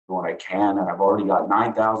doing what I can, and I've already got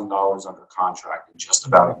 $9,000 under contract in just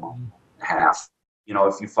about a month and a half. You know,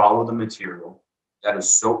 if you follow the material, that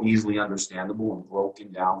is so easily understandable and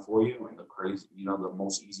broken down for you in the crazy, you know, the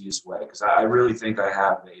most easiest way. Because I really think I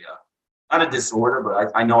have not a disorder,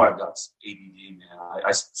 but I know I've got ADD, man.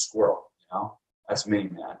 I squirrel, you know, that's me,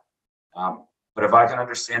 man. But if I can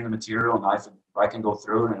understand the material and if I can go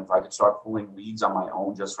through it, and if I can start pulling leads on my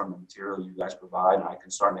own just from the material you guys provide, and I can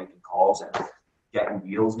start making calls and getting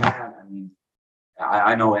deals, man, I mean,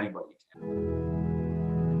 I know anybody can.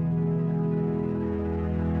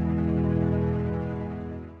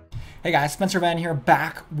 Hey guys, Spencer Van here,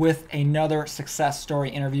 back with another success story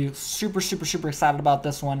interview. Super excited about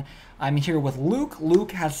this one. I'm here with Luke.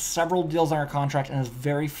 Luke has several deals under contract in his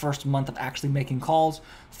very first month of actually making calls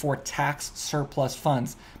for tax surplus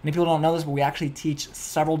funds. Many people don't know this, but we actually teach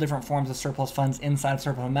several different forms of surplus funds inside of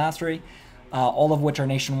Surplus Mastery, all of which are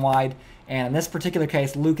nationwide. And in this particular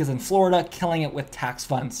case, Luke is in Florida, killing it with tax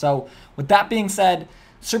funds. So with that being said,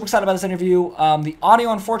 super excited about this interview. The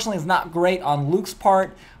audio, unfortunately, is not great on Luke's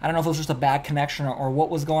part. I don't know if it was just a bad connection or what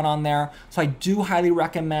was going on there. So I do highly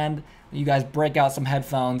recommend that you guys break out some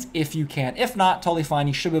headphones if you can. If not, totally fine.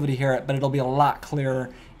 You should be able to hear it, but it'll be a lot clearer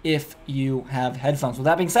if you have headphones. With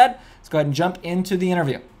that being said, let's go ahead and jump into the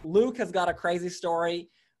interview. Luke has got a crazy story.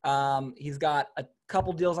 He's got a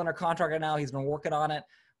couple deals under contract right now. He's been working on it.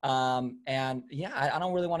 And yeah, I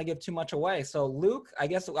don't really want to give too much away. So Luke, I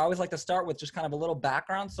guess I always like to start with just kind of a little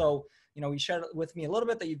background. So, you know, you shared with me a little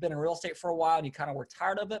bit that you've been in real estate for a while and you kind of were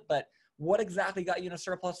tired of it, but what exactly got you into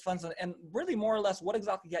surplus funds, and really more or less what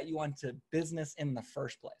exactly got you into business in the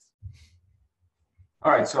first place?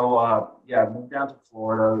 All right. So, yeah, I moved down to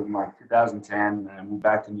Florida in like 2010 and I moved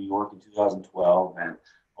back to New York in 2012 and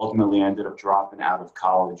ultimately ended up dropping out of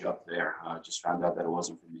college up there. Just found out that it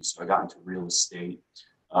wasn't for me. So I got into real estate.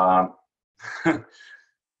 College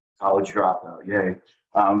dropout, yay.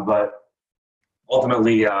 But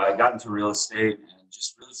ultimately, I got into real estate and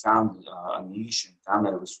just really found a niche and found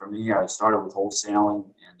that it was for me. I started with wholesaling,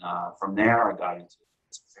 and from there, I got into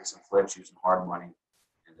fix and flips using hard money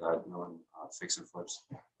and doing fix and flips.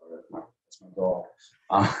 That's my goal.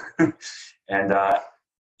 And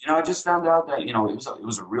you know, I just found out that it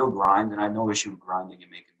was a real grind, and I had no issue with grinding and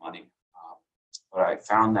making money. But I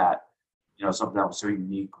found that something that was so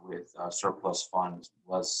unique with surplus funds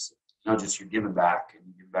was, just you're giving back and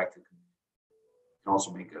you give back to the community. You can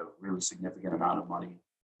also make a really significant amount of money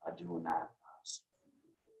doing that. So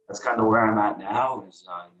that's kind of where I'm at now is,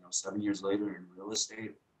 7 years later in real estate.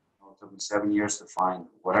 It took me 7 years to find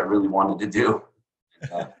what I really wanted to do.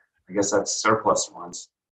 And, I guess that's surplus funds.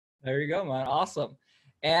 There you go, man. Awesome.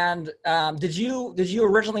 And did you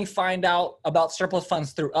originally find out about surplus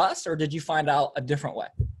funds through us, or did you find out a different way?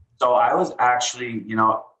 So I was actually,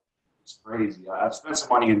 it's crazy. I've spent some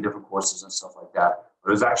money in different courses and stuff like that. But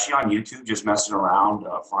it was actually on YouTube, just messing around,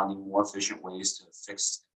 finding more efficient ways to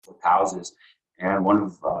fix flip houses. And one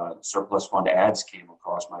of surplus fund ads came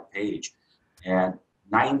across my page. And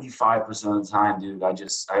 95% of the time, dude, I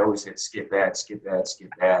always hit skip ad.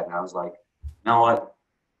 And I was like, you know what?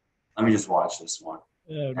 Let me just watch this one.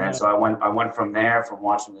 Yeah, and so I went from there, from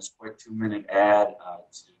watching this quick 2-minute ad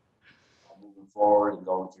to moving forward and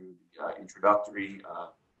going through the introductory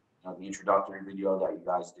video that you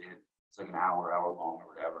guys did. It's like an hour long or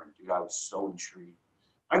whatever. And dude, I was so intrigued.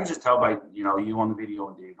 I can just tell by you on the video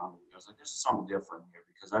and Dave on the video. I was like, there's something different here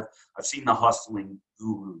because I've seen the hustling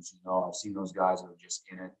gurus. I've seen those guys that are just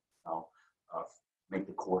in it. Make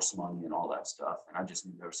the course money and all that stuff. And I just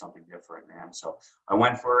knew there was something different, man. So I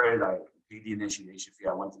went for it. I paid the initiation fee.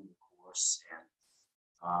 I went through the course and.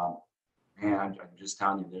 Man, I'm just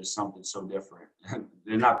telling you, there's something so different.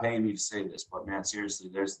 They're not paying me to say this, but man, seriously,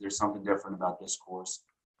 there's something different about this course.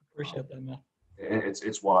 Appreciate that, man.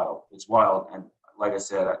 It's wild. It's wild. And like I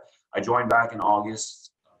said, I joined back in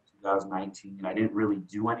August 2019, and I didn't really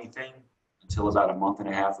do anything until about a month and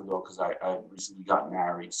a half ago because I recently got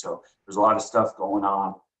married. So there's a lot of stuff going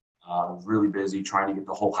on. I was really busy trying to get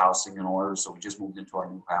the whole housing in order. So we just moved into our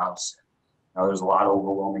new house. There's a lot of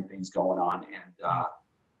overwhelming things going on, and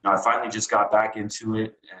I finally just got back into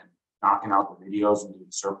it and knocking out the videos and doing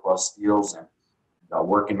surplus deals and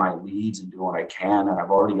working my leads and doing what I can. And I've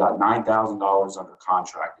already got $9,000 under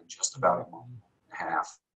contract in just about a month and a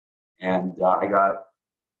half. And I got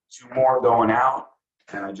 2 more going out,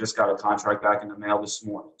 and I just got a contract back in the mail this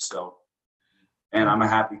morning. So, and I'm a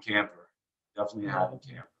happy camper, definitely a happy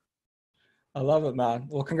camper. I love it, man.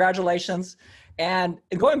 Well, congratulations. And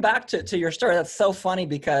going back to your story, that's so funny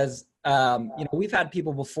because we've had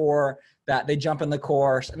people before that they jump in the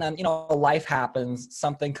course and then, life happens,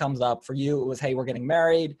 something comes up. For you, it was, hey, we're getting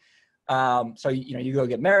married. So, you go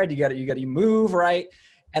get married, you move, right?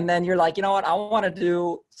 And then you're like, you know what? I want to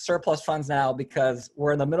do surplus funds now because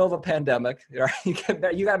we're in the middle of a pandemic. Right?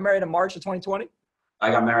 You got married in March of 2020?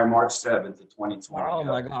 I got married March 7th of 2020. Oh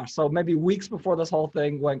my gosh. So maybe weeks before this whole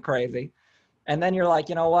thing went crazy. And then you're like,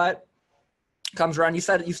 you know what? Comes around. You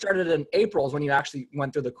said you started in April is when you actually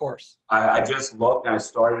went through the course. I just looked and I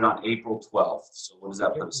started on April 12th. So what does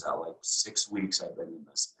that put us at? Like 6 weeks I've been in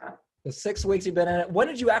this, man. The 6 weeks you've been in it. When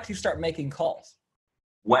did you actually start making calls?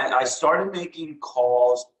 When I started making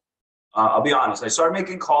calls, I'll be honest, I started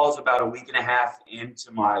making calls about a week and a half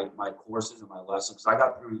into my courses and my lessons because I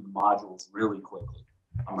got through the modules really quickly.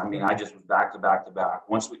 I just was back to back to back.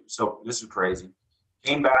 So this is crazy.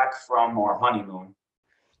 Came back from our honeymoon.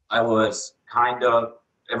 I was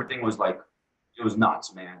everything was like, it was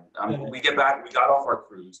nuts, man. We got off our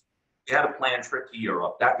cruise. We had a planned trip to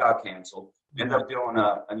Europe. That got canceled. We ended up doing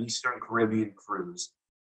an Eastern Caribbean cruise.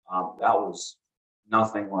 That was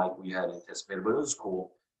nothing like we had anticipated, but it was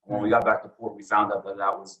cool. And when we got back to port, we found out that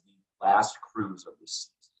was the last cruise of the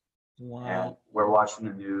season. Wow. And we're watching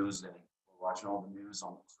the news and we're watching all the news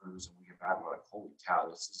on the cruise, and we get back and we're like, holy cow,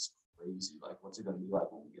 this is crazy. Like, what's it going to be like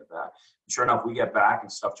when we get back? And sure enough, we get back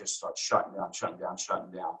and stuff just starts shutting down.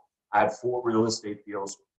 I had 4 real estate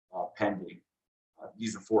deals pending.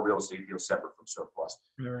 These are 4 real estate deals separate from surplus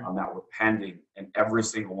that were pending, and every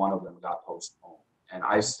single one of them got postponed. And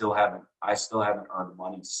I still haven't earned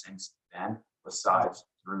money since then, besides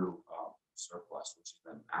through surplus, which has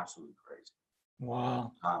been absolutely crazy.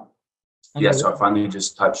 Wow. So I finally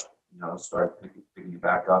just started picking it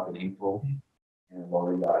back up in April, and I've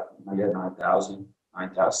already got 9,000,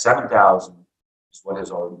 7,000 is what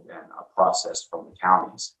has already been processed from the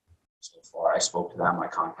counties so far. I spoke to them, I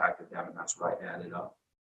contacted them, and that's what I added up.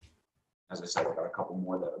 As I said, I got a couple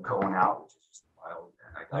more that are going out, which is just wild,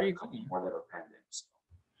 and I got a couple more that are pending. So.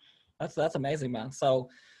 That's amazing, man. So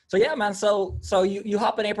yeah, man. So you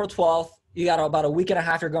hop in April 12th. You got about a week and a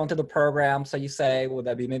half. You're going through the program. So you say, would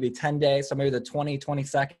that be maybe 10 days? So maybe the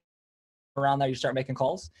 22nd around there, you start making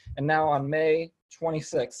calls. And now on May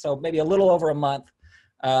 26th, so maybe a little over a month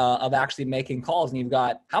of actually making calls. And you've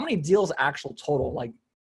got how many deals actual total? Like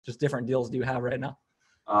just different deals do you have right now?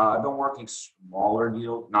 I've been working smaller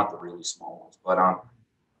deals, not the really small ones, but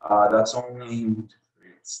that's only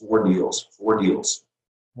 4 deals. 4 deals.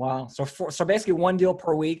 Wow. So basically 1 deal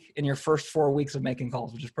per week in your first 4 weeks of making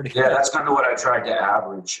calls, which is pretty good. Yeah, that's kind of what I tried to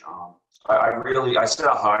average. I set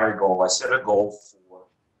a higher goal. I set a goal for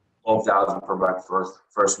 12,000 for my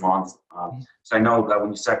first month. So I know that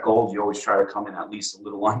when you set goals, you always try to come in at least a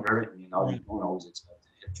little under it. You don't always expect to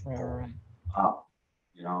hit your goal. Right.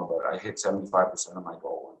 But I hit 75% of my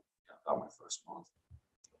goal and got my first month.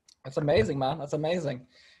 That's amazing, man. That's amazing.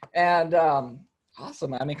 And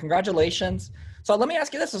awesome. I mean, congratulations. So let me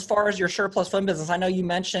ask you this, as far as your surplus fund business, I know you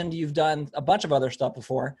mentioned you've done a bunch of other stuff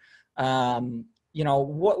before.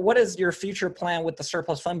 What is your future plan with the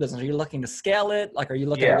surplus fund business? Are you looking to scale it? Like, are you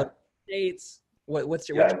looking at states? What's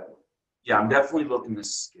your? Yeah, I'm definitely looking to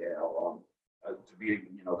scale. To be,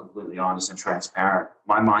 completely honest and transparent,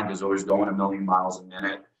 my mind is always going a million miles a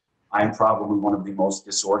minute. I'm probably one of the most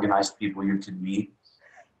disorganized people you could meet,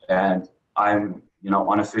 and I'm,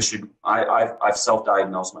 inefficient. I've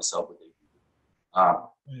self-diagnosed myself with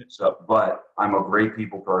but I'm a great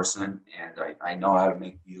people person, and I know how to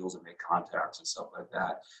make deals and make contacts and stuff like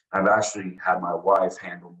that. I've actually had my wife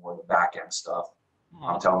handle more of the back end stuff.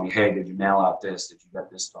 Telling me, hey, did you mail out this? Did you get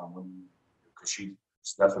this done?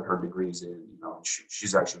 Because that's what her degree's in.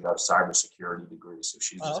 She's actually got a cybersecurity degree, so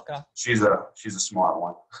she's a smart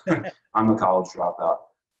one. I'm a college dropout,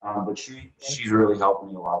 but she's really helped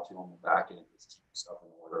me a lot too on the back end, just keeping stuff in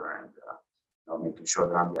order and making sure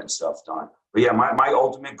that I'm getting stuff done. But yeah, my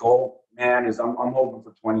ultimate goal, man, is I'm hoping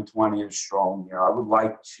for 2020 is strong year. I would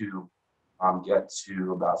like to get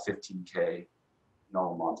to about 15K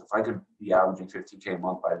a month. If I could be averaging 15K a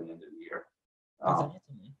month by the end of the year.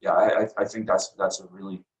 I think that's a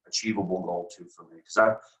really achievable goal too for me, because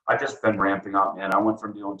I've just been ramping up, man. I went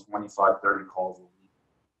from doing 25, 30 calls a week,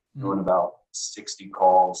 doing about 60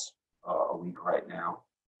 calls a week right now.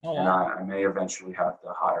 And I may eventually have to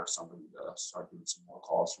hire somebody to start doing some more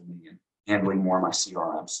calls for me and handling more of my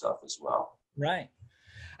CRM stuff as well. Right.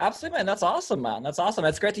 Absolutely, man. That's awesome, man. That's awesome.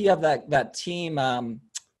 It's great that you have that team,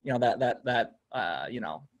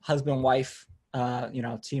 husband, wife,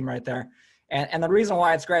 team right there. And the reason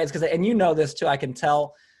why it's great is because, and this too, I can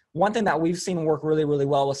tell, one thing that we've seen work really, really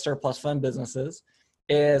well with surplus fund businesses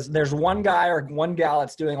is there's one guy or one gal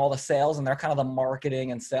that's doing all the sales, and they're kind of the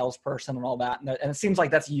marketing and salesperson and all that. And it seems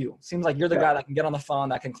like that's you. It seems like you're the guy that can get on the phone,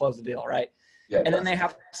 that can close the deal, right? Yeah, And then they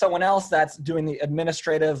have someone else that's doing the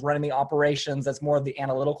administrative, running the operations. That's more of the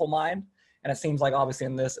analytical mind. And it seems like obviously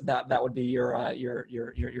in this, that would be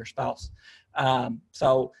your spouse.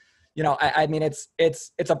 So, you know, I mean, it's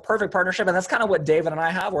a perfect partnership. And that's kind of what David and I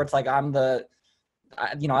have, where it's like, I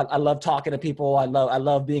love talking to people. I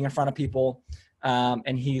love being in front of people.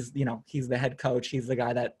 And he's the head coach. He's the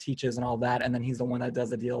guy that teaches and all that. And then he's the one that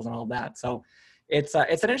does the deals and all that. So it's an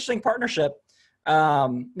interesting partnership.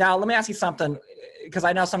 Now let me ask you something, because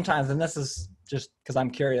I know sometimes, and this is just because I'm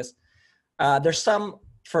curious, there's some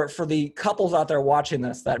for the couples out there watching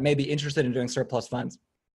this that may be interested in doing surplus funds.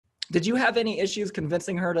 Did you have any issues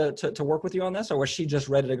convincing her to work with you on this, or was she just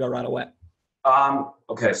ready to go right away?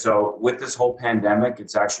 Okay, so with this whole pandemic,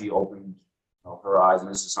 it's actually opened her eyes, and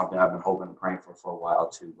this is something I've been hoping and praying for a while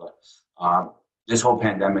too. But this whole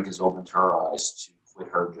pandemic has opened her eyes to quit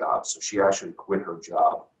her job. So she actually quit her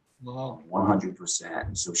job. Wow. 100%.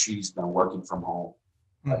 And so she's been working from home,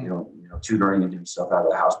 tutoring and doing stuff out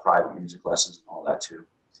of the house, private music lessons and all that too.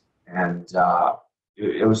 And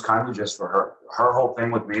it was kind of just for her. Her whole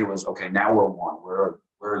thing with me was, okay, now we're one.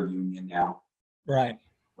 We're a union now. Right.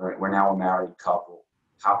 We're now a married couple.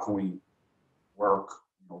 How can we work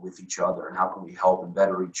with each other, and how can we help and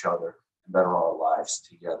better each other and better our lives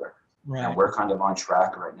together? Right. And we're kind of on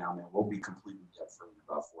track right now, man. We'll be completely debt free in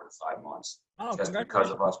about 4 to 5 months. Oh, just because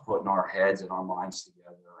of us putting our heads and our minds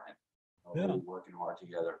together and really working hard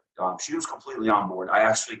together. She was completely on board.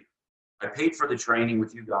 I paid for the training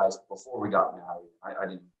with you guys before we got married. I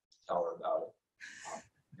didn't tell her about it.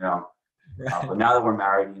 Right. But now that we're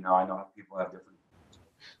married, I know people have different.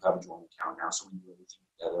 We have a joint account now, so we do everything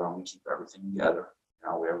together and we keep everything together.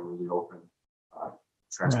 We have a really open,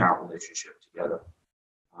 transparent relationship together.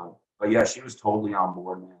 But yeah, she was totally on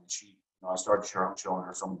board, man. I started showing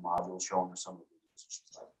her some modules, showing her some of the videos.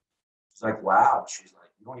 She's like, wow. She's like,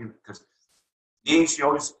 you don't even, because she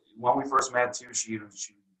always, when we first met too, she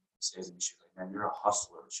says to me, she's like, man, you're a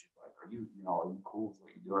hustler. She's like, are you cool with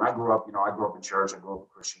what you do? And I grew up in church. I grew up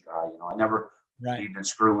a Christian guy. I never believed in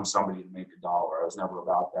screwing somebody to make $1. I was never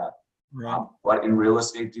about that. Right. But in real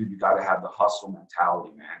estate, dude, you got to have the hustle mentality,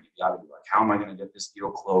 man. You got to be like, how am I going to get this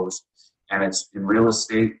deal closed? And it's in real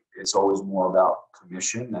estate, it's always more about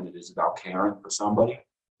commission than it is about caring for somebody.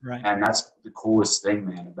 Right. And that's the coolest thing,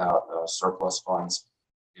 man, about surplus funds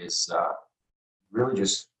is really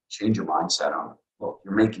just change your mindset on it. Look,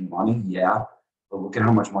 you're making money, yeah, but look at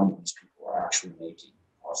how much money these people are actually making.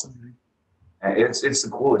 Awesome. Mm-hmm. And it's the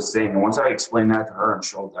coolest thing. And once I explained that to her and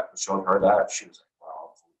showed her that, she was like, wow,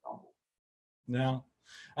 I'm fully humbled. No,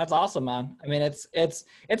 that's awesome, man. I mean, it's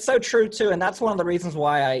so true too. And that's one of the reasons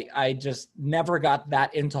why I just never got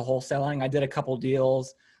that into wholesaling. I did a couple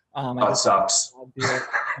deals. It sucks.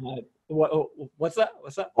 What's that?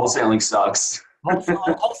 Wholesaling sucks.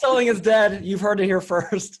 Wholesaling is dead. You've heard it here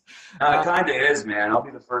first. It kind of is, man. I'll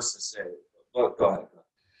be the first to say it. Go ahead.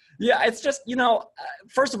 Yeah, it's just,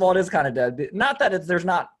 first of all, it is kind of dead. Not that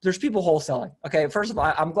there's people wholesaling. Okay, first of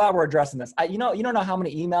all, I'm glad we're addressing this. You don't know how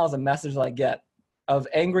many emails and messages I get of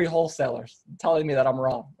angry wholesalers telling me that I'm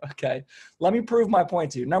wrong. Okay, let me prove my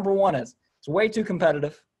point to you. Number one is it's way too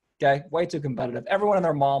competitive. Okay, way too competitive. Everyone and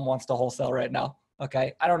their mom wants to wholesale right now.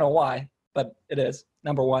 Okay, I don't know why, but it is,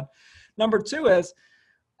 number one. Number two is,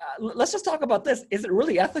 let's just talk about this. Is it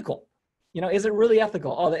really ethical? Is it really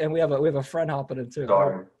ethical? Oh, and we have a friend hopping in too.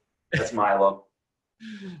 Sorry. That's Milo.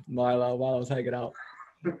 Milo's hanging out.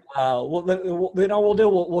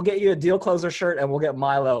 We'll get you a deal closer shirt, and we'll get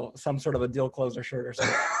Milo some sort of a deal closer shirt or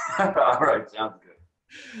something. All right, sounds good.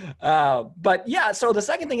 But yeah, so the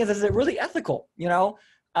second thing is it really ethical?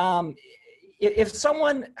 If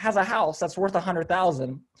someone has a house that's worth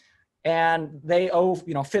 $100,000 and they owe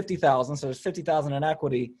 $50,000, so there's $50,000 in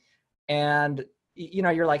equity, and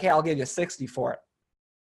you're like, hey, I'll give you 60 for it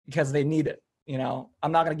because they need it.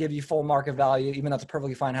 I'm not going to give you full market value, even though it's a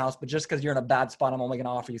perfectly fine house, but just because you're in a bad spot, I'm only going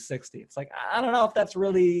to offer you 60. It's like, I don't know if that's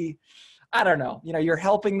really, I don't know. You're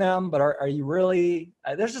helping them, but are you really,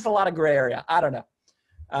 there's just a lot of gray area. I don't know.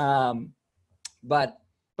 But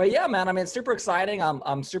yeah, man, I mean, it's super exciting.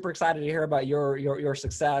 I'm super excited to hear about your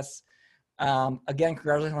success. Again,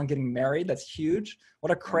 congratulations on getting married. That's huge.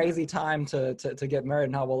 What a crazy time to get married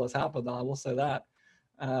and how well this happened. I will say that,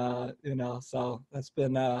 so that's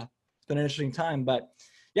been an interesting time. But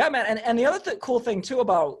yeah, man. And the other cool thing too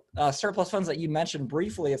about surplus funds that you mentioned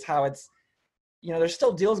briefly is how it's, there's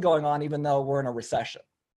still deals going on even though we're in a recession.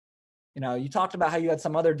 You talked about how you had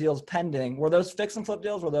some other deals pending. Were those fix and flip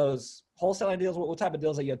deals? Were those wholesaling deals? What type of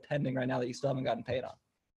deals that you had pending right now that you still haven't gotten paid on?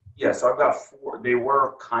 Yeah, so I've got 4. They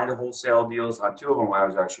were kind of wholesale deals. 2 of them I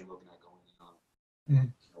was actually looking at going on.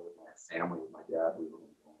 Mm-hmm. With my family, with my dad, we were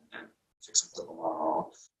going in. 6 of them are.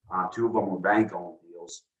 2 of them were bank-owned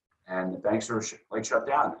deals, and the banks are like shut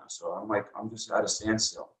down now. So I'm just at a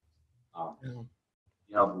standstill. You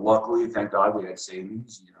know, luckily, thank God, we had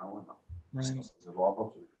savings. You know, and stuff to live off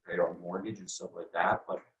of, so we could pay our mortgage and stuff like that.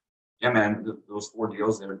 But yeah, man, those 4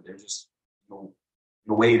 deals, they're just in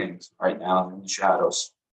the waiting right now in the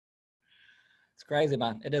shadows. It's crazy,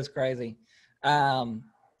 man. It is crazy.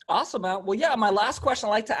 Awesome, man. Well, yeah, my last question I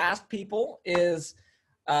like to ask people is,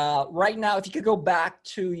 right now, if you could go back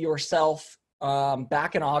to yourself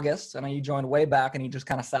back in August, I know you joined way back and you just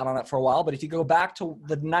kind of sat on it for a while, but if you go back to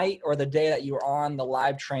the night or the day that you were on the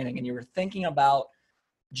live training and you were thinking about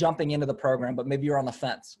jumping into the program, but maybe you're on the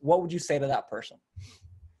fence, what would you say to that person?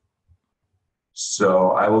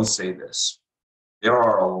 So I will say this. There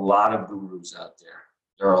are a lot of gurus out there.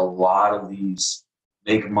 There are a lot of these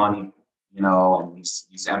make money, you know, and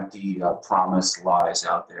these empty promise lies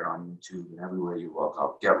out there on YouTube and everywhere you look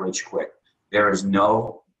up. Get rich quick. There is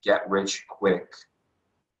no get rich quick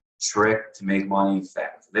trick to make money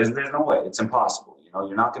fast. There's no way. It's impossible. You know,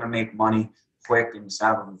 you're not going to make money quick and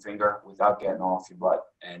snap of a finger without getting off your butt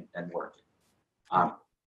and working.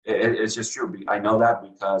 It's just true. I know that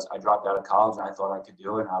because I dropped out of college and I thought I could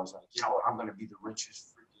do it. And I was like, you know what, I'm going to be the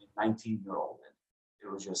richest freaking 19-year-old.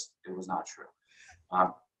 And it was not true.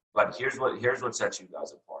 But here's what sets you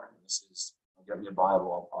guys apart. And this is, I'll get me a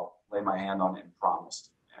Bible. I'll lay my hand on it and promise.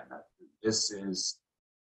 And this is,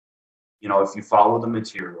 you know, if you follow the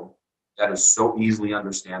material that is so easily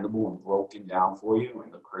understandable and broken down for you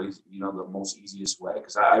in the crazy, you know, the most easiest way.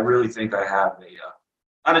 Because I really think I have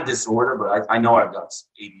not a disorder, but I know I've got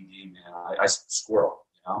ADD, man. I squirrel,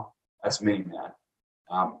 you know, that's me,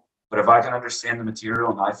 man. But if I can understand the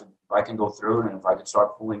material and if I can go through it and if I can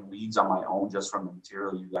start pulling leads on my own just from the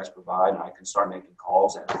material you guys provide, and I can start making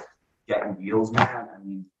calls and getting deals, man, I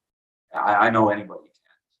mean, I know anybody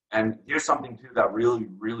can. And here's something, too, that really,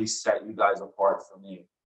 really set you guys apart from me.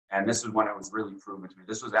 And this is when it was really proven to me.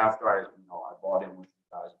 This was after I bought in with you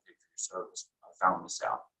guys and paid for your service. I found this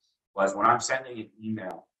out. Was when I'm sending an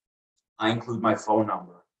email, I include my phone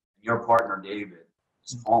number, and your partner, David,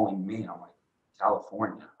 is calling me. I'm like,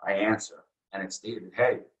 California. I answer, and it's David.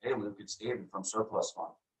 Hey, Luke, it's David from Surplus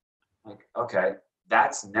Fund. I'm like, okay,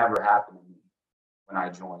 that's never happened to me when I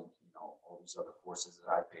joined, you know, all these other courses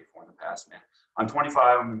that I paid for in the past, man. I'm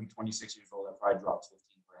 25, I'm going to be 26 years old. I probably dropped 15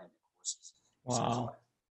 grand in courses. Wow.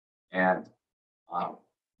 And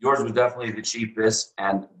yours was definitely the cheapest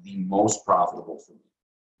and the most profitable for me.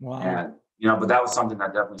 Wow. And, you know, but that was something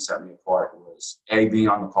that definitely set me apart was being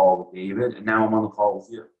on the call with David, and now I'm on the call with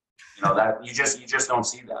you. You know, that you just don't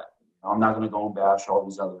see that. You know, I'm not going to go and bash all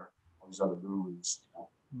these other gurus. You know?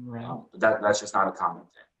 Right. But that's just not a common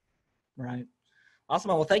thing. Right. Awesome.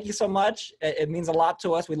 Well, thank you so much. It means a lot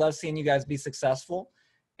to us. We love seeing you guys be successful.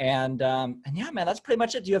 And yeah, man, that's pretty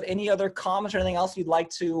much it. Do you have any other comments or anything else you'd like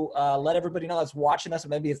to let everybody know that's watching us or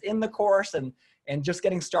maybe is in the course and just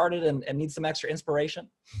getting started and needs some extra inspiration?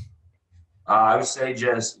 I would say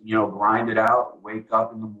just, you know, grind it out, wake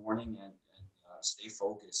up in the morning and stay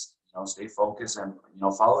focused. You know, stay focused and, you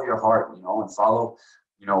know, follow your heart, you know, and follow,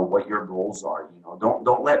 you know, what your goals are. You know,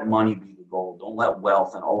 don't let money be the goal. Don't let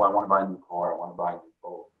wealth and, I want to buy a new car, I want to buy a new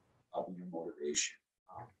boat, be your motivation.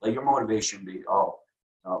 Let your motivation be,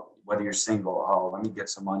 whether you're single, let me get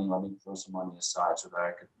some money, let me throw some money aside so that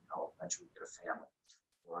I could, you know, eventually get a family.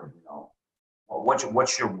 Or, you know, well,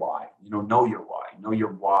 what's your why? You know your why. Know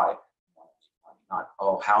your why. You want to make money.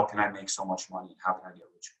 Not, how can I make so much money? How can I get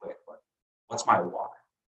rich quick? But what's my why?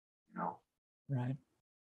 You know? Right.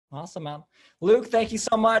 Awesome, man. Luke, thank you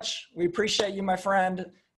so much. We appreciate you, my friend.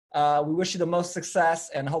 We wish you the most success,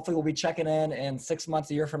 and hopefully we'll be checking in 6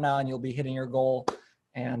 months, a year from now, and you'll be hitting your goal.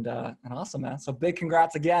 And awesome, man. So big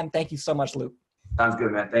congrats again. Thank you so much, Luke. Sounds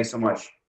good, man. Thanks so much.